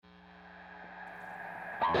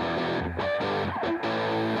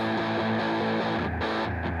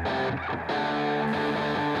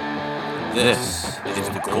This is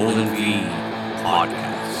the Golden V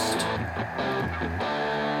Podcast.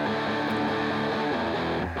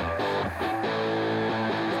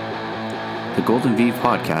 The Golden V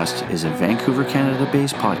Podcast is a Vancouver,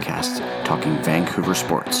 Canada-based podcast talking Vancouver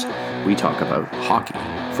sports. We talk about hockey,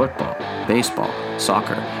 football, baseball,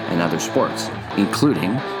 soccer, and other sports,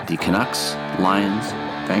 including the Canucks, Lions,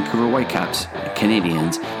 Vancouver Whitecaps,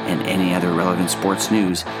 Canadians, and any other relevant sports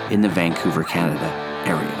news in the Vancouver, Canada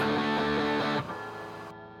area.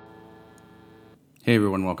 Hey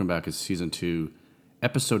everyone, welcome back. It's Season 2,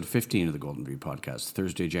 Episode 15 of the Golden V Podcast,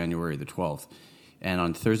 Thursday, January the 12th. And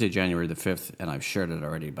on Thursday, January the 5th, and I've shared it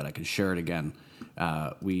already, but I can share it again,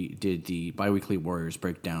 we did the bi-weekly Warriors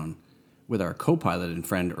breakdown with our co-pilot and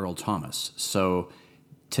friend Earl Thomas. So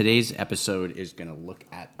today's episode is going to look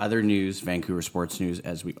at other news, Vancouver sports news,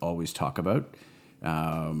 as we always talk about.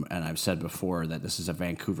 And I've said before that this is a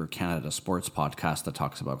Vancouver, Canada sports podcast that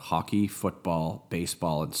talks about hockey, football,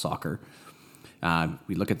 baseball, and soccer.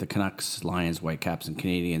 We look at the Canucks, Lions, Whitecaps, and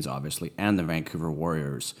Canadians, obviously, and the Vancouver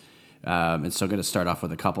Warriors. And so I'm going to start off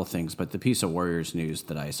with a couple things, but the piece of Warriors news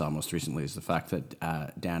that I saw most recently is the fact that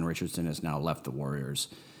Dan Richardson has now left the Warriors.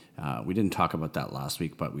 We didn't talk about that last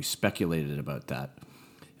week, but we speculated about that.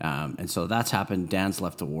 And so that's happened. Dan's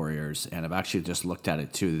left the Warriors, and I've actually just looked at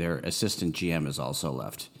it too. Their assistant GM has also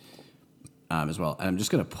left as well. And I'm just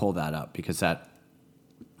going to pull that up because that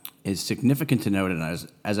is significant to note. And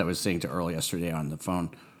as I was saying to Earl yesterday on the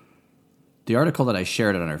phone, the article that I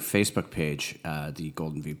shared on our Facebook page, the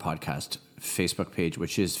Golden V Podcast Facebook page,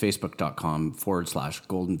 which is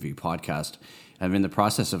facebook.com/Golden V Podcast. I'm in the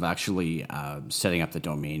process of actually setting up the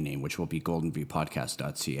domain name, which will be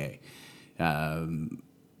goldenvpodcast.ca.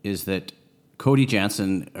 Is that Cody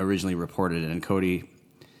Jansen originally reported, and Cody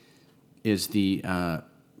is the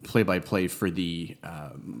play-by-play for the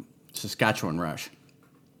Saskatchewan Rush,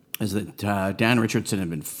 is that Dan Richardson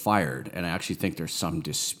had been fired, and I actually think there's some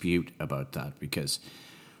dispute about that because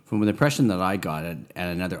from the impression that I got and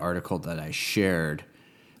another article that I shared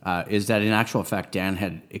is that in actual fact Dan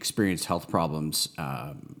had experienced health problems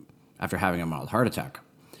after having a mild heart attack.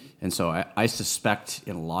 And so I suspect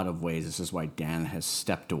in a lot of ways this is why Dan has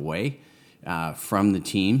stepped away from the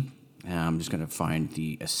team. I'm just going to find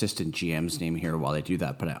the assistant GM's name here while I do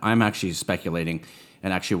that. But I'm actually speculating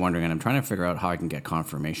and actually wondering, and I'm trying to figure out how I can get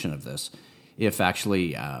confirmation of this, if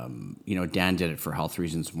actually, Dan did it for health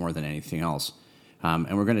reasons more than anything else.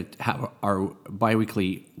 And we're going to have our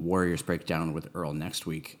bi-weekly Warriors breakdown with Earl next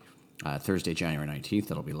week, Thursday, January 19th.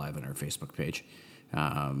 That'll be live on our Facebook page.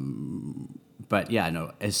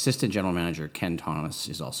 Assistant general manager Ken Thomas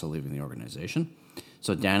is also leaving the organization.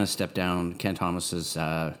 So Dan has stepped down, Ken Thomas has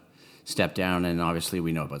stepped down, and obviously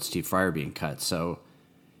we know about Steve Fryer being cut. So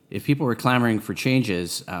if people were clamoring for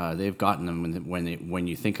changes, they've gotten them when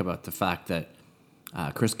you think about the fact that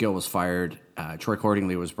Chris Gill was fired, Troy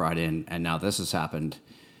Cordingley was brought in, and now this has happened.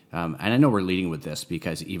 And I know we're leading with this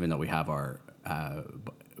because even though we have our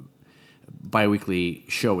bi-weekly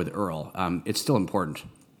show with Earl, it's still important.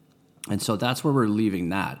 And so that's where we're leaving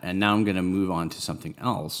that. And now I'm going to move on to something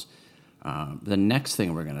else. The next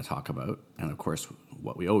thing we're going to talk about, and of course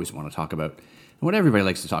what we always want to talk about, and what everybody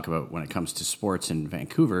likes to talk about when it comes to sports in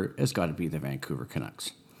Vancouver, has got to be the Vancouver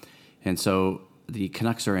Canucks. And so the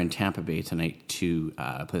Canucks are in Tampa Bay tonight to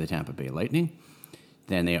play the Tampa Bay Lightning.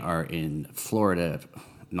 Then they are in Florida,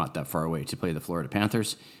 not that far away, to play the Florida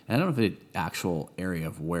Panthers. And I don't know the actual area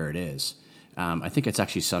of where it is. I think it's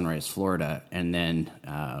actually Sunrise, Florida. And then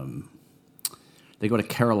they go to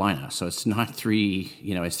Carolina. So it's not three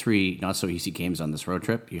not so easy games on this road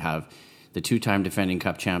trip. You have the two-time defending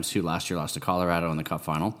Cup champs who last year lost to Colorado in the Cup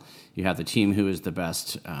final. You have the team who is the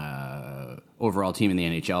best overall team in the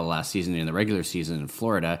NHL last season in the regular season in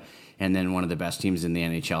Florida, and then one of the best teams in the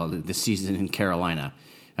NHL this season in Carolina.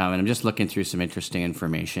 And I'm just looking through some interesting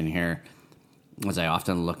information here, as I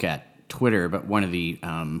often look at Twitter, but one of the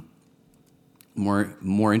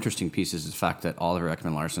more interesting pieces is the fact that Oliver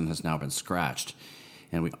Ekman-Larsson has now been scratched.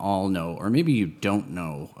 And we all know, or maybe you don't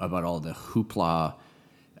know, about all the hoopla,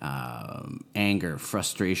 anger,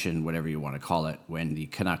 frustration, whatever you want to call it, when the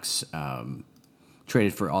Canucks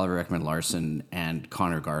traded for Oliver Ekman-Larsson and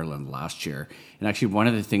Connor Garland last year. And actually one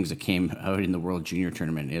of the things that came out in the World Junior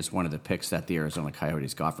Tournament is one of the picks that the Arizona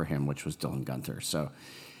Coyotes got for him, which was Dylan Guenther. So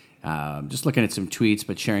just looking at some tweets,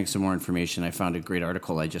 but sharing some more information, I found a great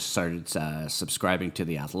article. I just started subscribing to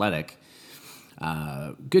The Athletic.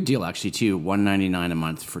 Good deal, actually, too. $1.99 a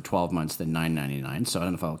month for 12 months, then $9.99. So I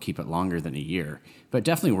don't know if I'll keep it longer than a year, but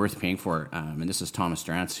definitely worth paying for. And this is Thomas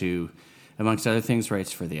Drance, who, amongst other things,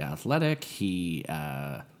 writes for The Athletic. He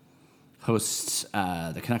hosts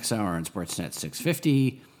the Canucks Hour on Sportsnet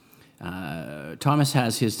 650. Thomas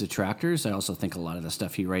has his detractors. I also think a lot of the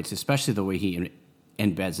stuff he writes, especially the way he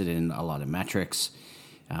embeds it in a lot of metrics,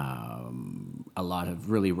 a lot of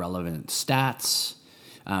really relevant stats.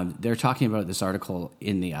 They're talking about this article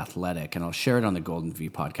in The Athletic, and I'll share it on the Golden V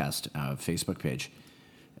podcast Facebook page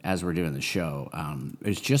as we're doing the show.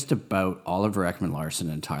 It's just about Oliver Ekman-Larsson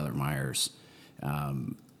and Tyler Myers,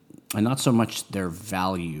 and not so much their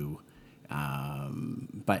value,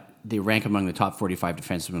 but they rank among the top 45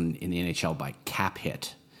 defensemen in the NHL by cap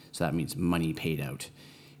hit. So that means money paid out.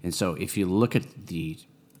 And so if you look at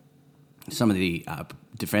some of the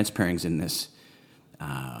defense pairings in this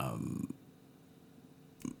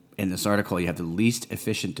article, you have the least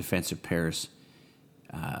efficient defensive pairs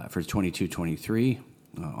for 22-23.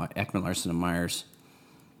 Ekman-Larsson and Myers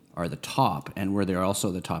are the top, and where they're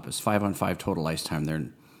also the top is 5-on-5 total ice time.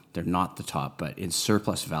 They're not the top, but in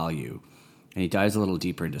surplus value. And he dives a little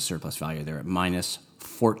deeper into surplus value. They're at minus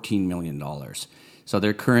 $14 million. So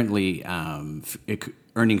they're currently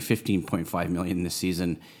earning $15.5 million this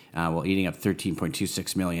season, while eating up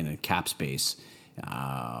 $13.26 million in cap space.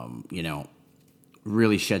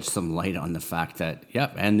 Really sheds some light on the fact that,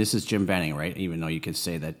 and this is Jim Benning, right? Even though you could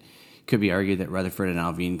say that, could be argued that Rutherford and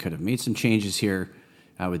Alvin could have made some changes here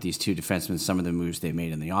with these two defensemen. Some of the moves they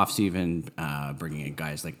made in the offseason, bringing in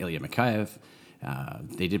guys like Ilya Mikheyev.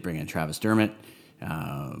 They did bring in Travis Dermott.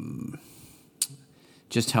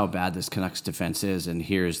 Just how bad this Canucks defense is, and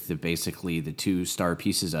here's basically the two star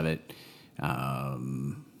pieces of it.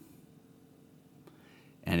 And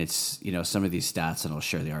it's, some of these stats, and I'll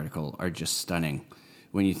share the article, are just stunning.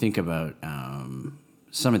 When you think about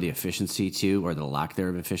some of the efficiency too, or the lack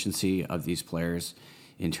thereof efficiency of these players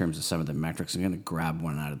in terms of some of the metrics, I'm going to grab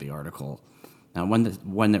one out of the article. Now,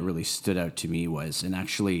 one that really stood out to me was, and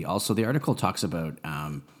actually also the article talks about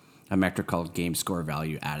a metric called game score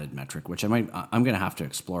value added metric, which I'm going to have to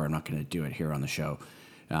explore. I'm not going to do it here on the show,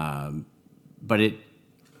 but it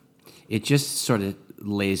just sort of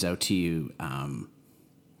lays out to you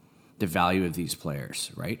the value of these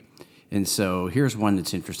players, right? And so here's one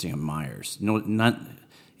that's interesting on Myers.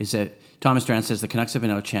 Is that Thomas Strand says the Canucks have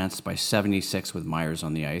been outchanced by 76 with Myers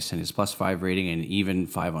on the ice, and his +5 rating and even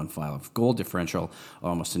 5-on-5 goal differential are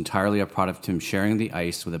almost entirely a product of him sharing the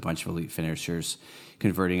ice with a bunch of elite finishers,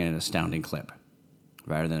 converting at an astounding clip,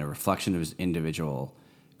 rather than a reflection of his individual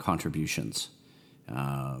contributions.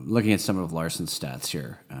 Looking at some of Larsson's stats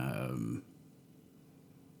here.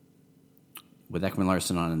 With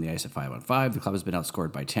Ekman-Larsson on the ice at 5-on-5, the club has been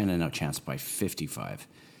outscored by 10 and outchanced by 55.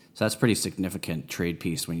 So that's a pretty significant trade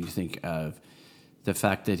piece when you think of the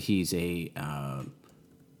fact that he's a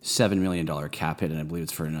 $7 million cap hit, and I believe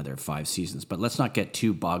it's for another 5 seasons. But let's not get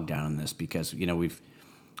too bogged down in this, because we've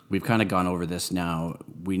kind of gone over this now.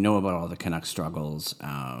 We know about all the Canucks struggles.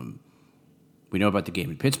 We know about the game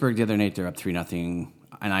in Pittsburgh the other night. They're up 3-0,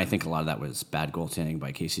 and I think a lot of that was bad goaltending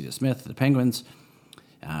by Casey DeSmith, the Penguins.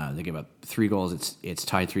 They give up 3 goals. It's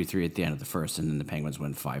tied 3-3 at the end of the first, and then the Penguins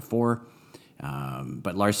win 5-4.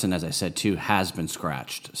 But Larsson, as I said, too, has been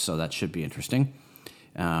scratched, so that should be interesting.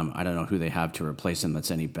 I don't know who they have to replace him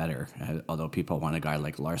that's any better, although people want a guy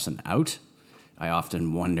like Larsson out. I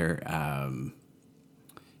often wonder,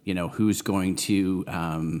 who's going to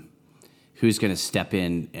step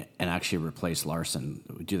in and actually replace Larsson.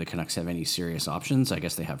 Do the Canucks have any serious options? I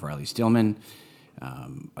guess they have Riley Stillman.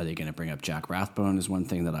 Are they going to bring up Jack Rathbone is one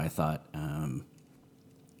thing that I thought.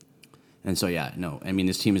 And so,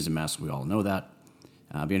 this team is a mess. We all know that.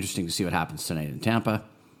 It'll be interesting to see what happens tonight in Tampa.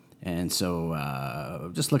 And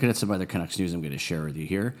so just looking at some other Canucks news I'm going to share with you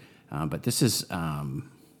here. But this is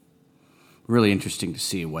really interesting to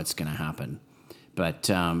see what's going to happen. But,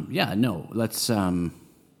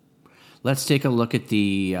 let's take a look at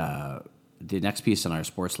the next piece on our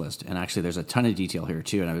sports list. And actually, there's a ton of detail here,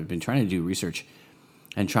 too. And I've been trying to do research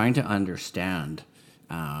and trying to understand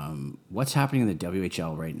what's happening in the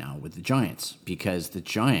WHL right now with the Giants. Because the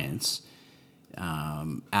Giants,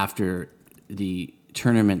 after the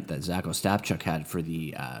tournament that Zach Ostapchuk had for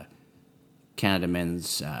the Canada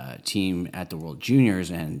men's team at the World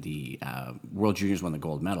Juniors, and the World Juniors won the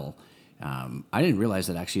gold medal, I didn't realize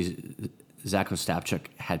that actually Zach Ostapchuk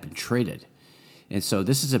had been traded. And so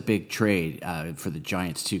this is a big trade for the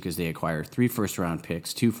Giants, too, because they acquire 3 first-round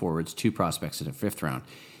picks, 2 forwards, 2 prospects in the 5th round.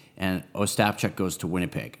 And Ostapchuk goes to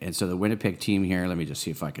Winnipeg. And so the Winnipeg team here, let me just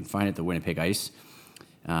see if I can find it, the Winnipeg Ice.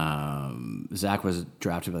 Zach was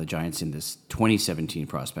drafted by the Giants in this 2017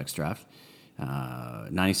 prospects draft.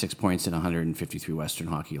 96 points in 153 Western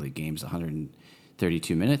Hockey League games,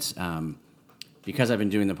 132 minutes. Because I've been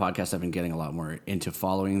doing the podcast, I've been getting a lot more into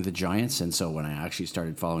following the Giants. And so when I actually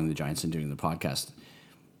started following the Giants and doing the podcast,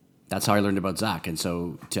 that's how I learned about Zach. And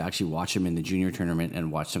so to actually watch him in the junior tournament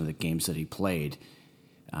and watch some of the games that he played,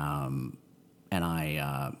 and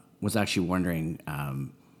I was actually wondering, how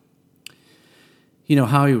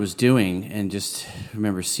he was doing, and just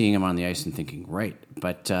remember seeing him on the ice and thinking, right.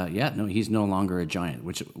 But no, he's no longer a Giant,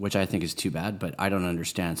 which I think is too bad. But I don't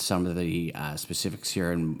understand some of the specifics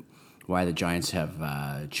here and why the Giants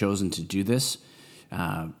have chosen to do this.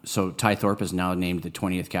 So Ty Thorpe is now named the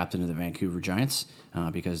 20th captain of the Vancouver Giants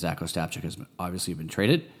because Zach Ostapchuk has obviously been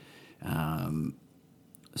traded.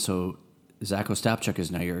 So Zach Ostapchuk is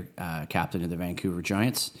now your captain of the Vancouver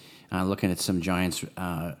Giants. Looking at some Giants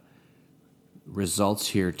results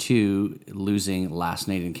here too, losing last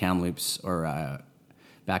night in Kamloops, or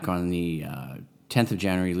back on the 10th of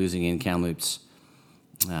January, losing in Kamloops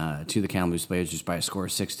to the Kamloops Blazers by a score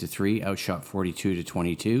of 6-3, outshot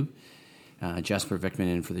 42-22. Jesper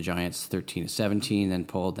Vikman in for the Giants, 13-17, then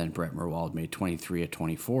pulled. Then Brett Merwald made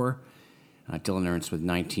 23-24. Dylan Ernst with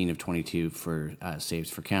 19 of 22 for saves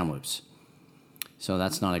for Kamloops. So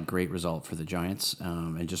that's not a great result for the Giants.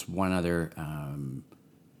 And just one other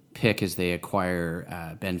pick as they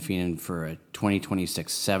acquire Ben Feenan for a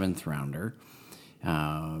 2026 seventh rounder.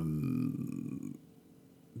 Ben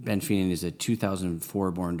Feenan is a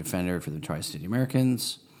 2004 born defender for the Tri-City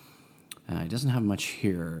Americans. He doesn't have much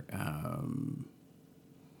here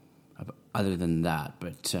other than that.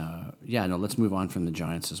 But, let's move on from the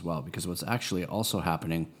Giants as well, because what's actually also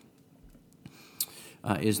happening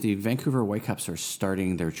is the Vancouver Whitecaps are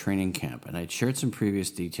starting their training camp. And I shared some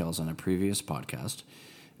previous details on a previous podcast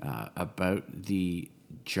about the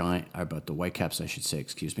Whitecaps, I should say,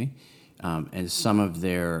 excuse me, and some of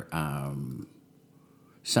their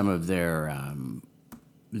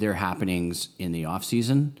happenings in the off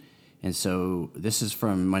season. And so this is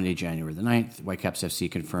from Monday, January the 9th. Whitecaps FC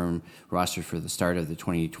confirmed roster for the start of the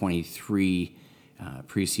 2023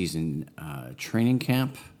 preseason training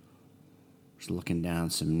camp. Just looking down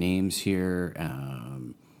some names here.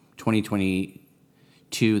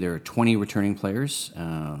 2022, there are 20 returning players.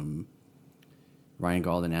 Ryan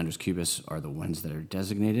Gauld and Andres Cubas are the ones that are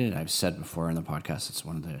designated. I've said before in the podcast, it's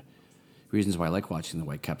one of the reasons why I like watching the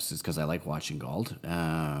Whitecaps is because I like watching Gauld.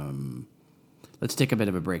 Let's take a bit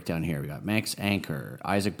of a breakdown here. We got Max Anchor,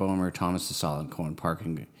 Isaac Boehmer, Thomas Sassal, and Cohen Park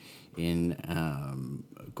in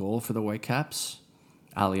goal for the Whitecaps.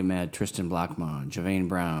 Ali Ahmed, Tristan Blackmon, Javane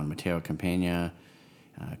Brown, Mateo Campagna,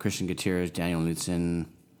 Christian Gutierrez, Daniel Knudsen,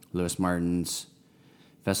 Lewis Martins,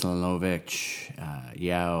 Veselinovic,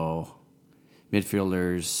 Yao.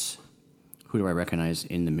 Midfielders, who do I recognize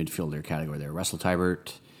in the midfielder category there? Russell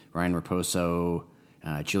Tybert, Ryan Raposo,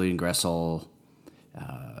 Julian Gressel.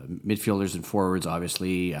 Midfielders and forwards,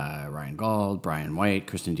 obviously, Ryan Gauld, Brian White,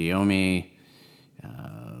 Kristen Diome.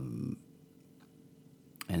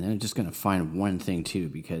 And then I'm just going to find one thing, too,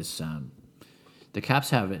 because the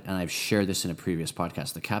Caps have it, and I've shared this in a previous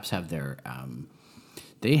podcast. The Caps have their, on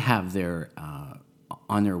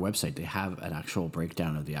their website, they have an actual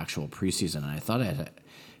breakdown of the actual preseason, and I thought I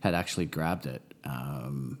had actually grabbed it.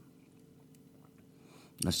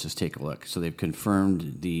 Let's just take a look. So they've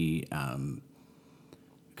confirmed the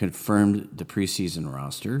preseason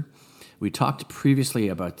roster. We talked previously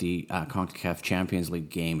about the CONCACAF Champions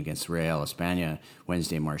League game against Real España,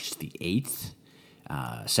 Wednesday, March the 8th.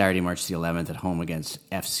 Saturday, March the 11th at home against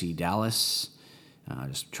FC Dallas.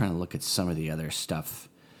 Just trying to look at some of the other stuff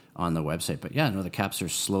on the website. But the Caps are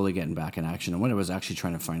slowly getting back in action. And what I was actually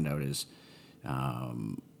trying to find out is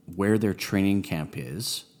where their training camp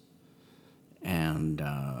is and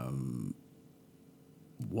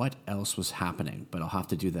what else was happening. But I'll have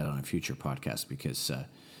to do that on a future podcast because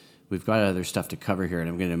we've got other stuff to cover here, and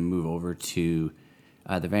I'm going to move over to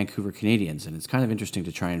the Vancouver Canadians. And it's kind of interesting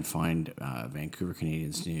to try and find Vancouver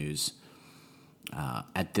Canadians news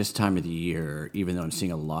at this time of the year, even though I'm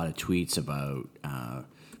seeing a lot of tweets about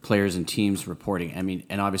players and teams reporting. I mean,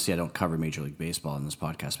 and obviously I don't cover Major League Baseball in this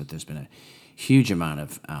podcast, but there's been a huge amount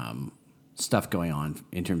of stuff going on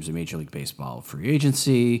in terms of Major League Baseball free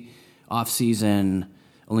agency, off-season.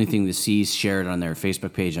 Only thing the C's shared on their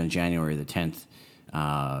Facebook page on January the 10th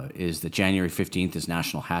is that January 15th is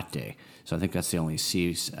National Hat Day. So I think that's the only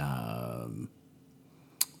C's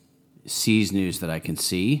news that I can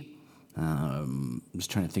see. I'm just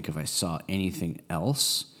trying to think if I saw anything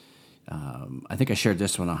else. I think I shared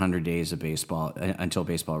this one, 100 Days of Baseball, until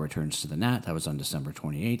baseball returns to the Nat. That was on December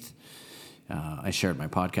 28th. I shared my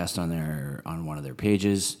podcast on there, on one of their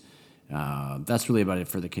pages. That's really about it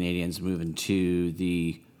for the Canadians. Moving to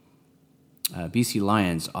the BC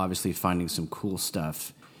Lions, obviously finding some cool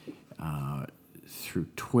stuff through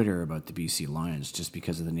Twitter about the BC Lions, just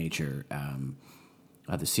because of the nature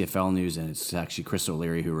the CFL news, and it's actually Chris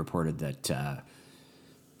O'Leary who reported that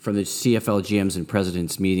from the CFL GMs and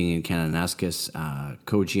presidents meeting in Kananaskis,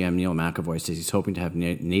 co-GM Neil McAvoy says he's hoping to have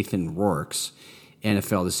Nathan Rourke's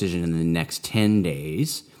NFL decision in the next 10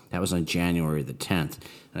 days. That was on January the 10th.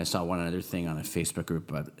 And I saw one other thing on a Facebook group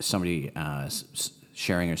about somebody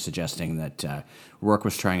sharing or suggesting that Rourke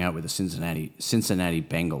was trying out with the Cincinnati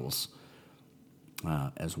Bengals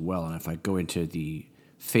as well. And if I go into the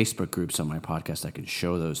Facebook groups on my podcast, I can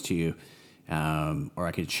show those to you, or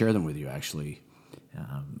I could share them with you, actually.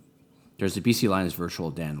 There's the BC Lions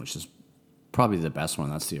Virtual Den, which is probably the best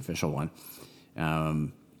one. That's the official one.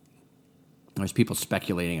 There's people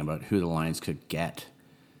speculating about who the Lions could get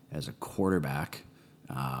as a quarterback.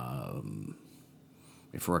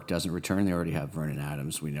 If Rourke doesn't return, they already have Vernon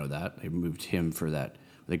Adams. We know that. They moved him for that.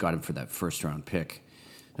 They got him for that first-round pick.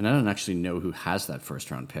 And I don't actually know who has that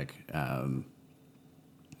first-round pick.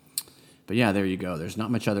 But yeah, there you go. There's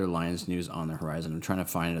not much other Lions news on the horizon. I'm trying to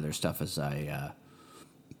find other stuff as I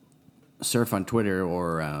surf on Twitter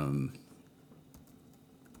or,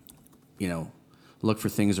 look for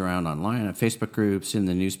things around online, on Facebook groups, in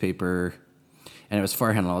the newspaper. And it was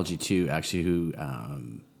Farhanology, too, actually, who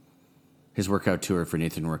his workout tour for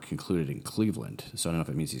Nathan Rourke concluded in Cleveland. So I don't know if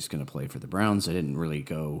it means he's going to play for the Browns. I didn't really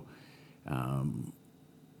go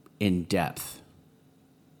in depth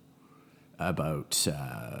about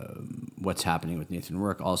what's happening with Nathan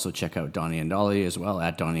Rourke. Also, check out Donnie and Dolly as well.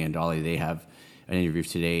 At Donnie and Dolly, they have an interview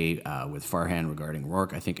today with Farhan regarding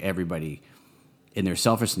Rourke. I think everybody, in their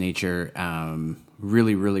selfish nature,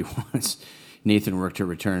 really, really wants Nathan Rourke to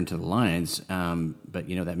return to the Lions, but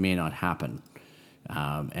that may not happen.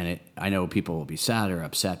 I know people will be sad or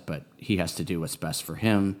upset, but he has to do what's best for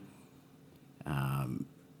him.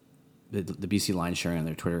 The BC Lions sharing on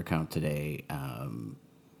their Twitter account today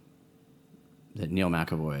that Neil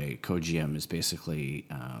McAvoy, co-GM, is basically,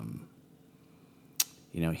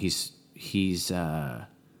 he's trying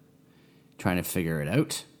to figure it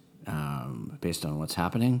out based on what's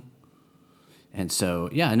happening. And so,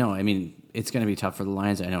 it's going to be tough for the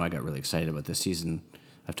Lions. I know I got really excited about this season.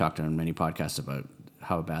 I've talked on many podcasts about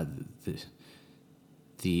how bad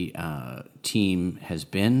the team has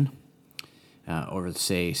been over,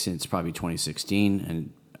 say, since probably 2016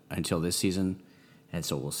 and until this season. And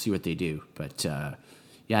so we'll see what they do. But,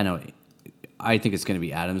 I think it's going to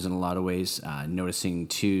be Adams in a lot of ways. Noticing,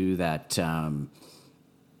 too, that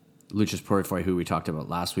Lucius Purifoy, who we talked about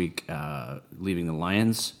last week, leaving the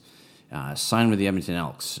Lions, signed with the Edmonton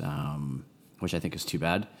Elks, which I think is too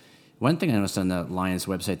bad. One thing I noticed on the Lions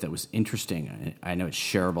website that was interesting, I know it's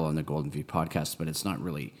shareable on the Golden V podcast, but it's not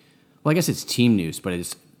really, well, I guess it's team news, but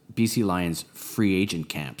it's BC Lions free agent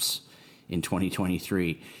camps in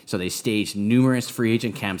 2023. So they staged numerous free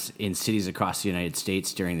agent camps in cities across the United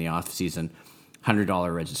States during the off-season,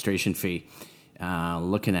 $100 registration fee.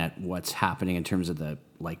 Looking at what's happening in terms of the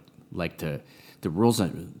rules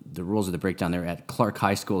of the breakdown there at Clark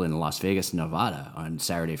High School in Las Vegas, Nevada on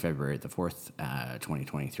Saturday, February the 4th,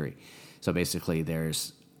 2023. So basically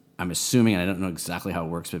I'm assuming, I don't know exactly how it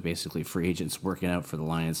works, but basically free agents working out for the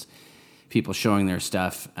Lions, people showing their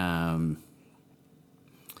stuff and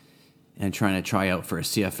trying to try out for a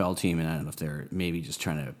CFL team. And I don't know if they're maybe just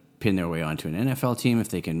trying to pin their way onto an NFL team, if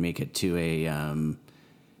they can make it to a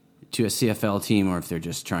CFL team, or if they're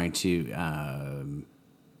just trying to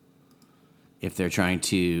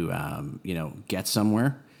get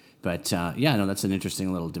somewhere. But, that's an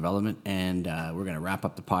interesting little development. And we're going to wrap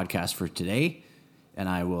up the podcast for today. And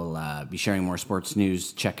I will be sharing more sports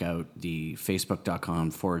news. Check out the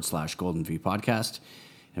facebook.com/Golden V podcast.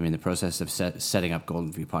 I'm in the process of setting up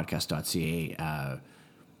goldenvpodcast.ca,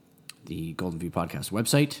 the Golden V podcast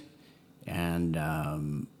website. And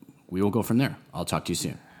we will go from there. I'll talk to you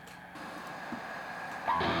soon.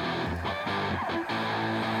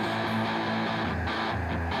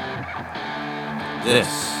 This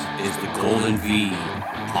is the Golden V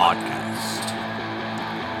Podcast.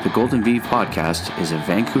 The Golden V Podcast is a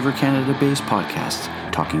Vancouver, Canada-based podcast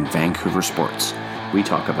talking Vancouver sports. We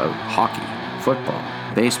talk about hockey, football,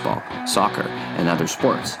 baseball, soccer, and other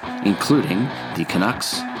sports, including the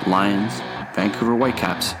Canucks, Lions, Vancouver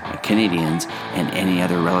Whitecaps, Canadians, and any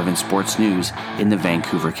other relevant sports news in the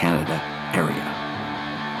Vancouver, Canada area.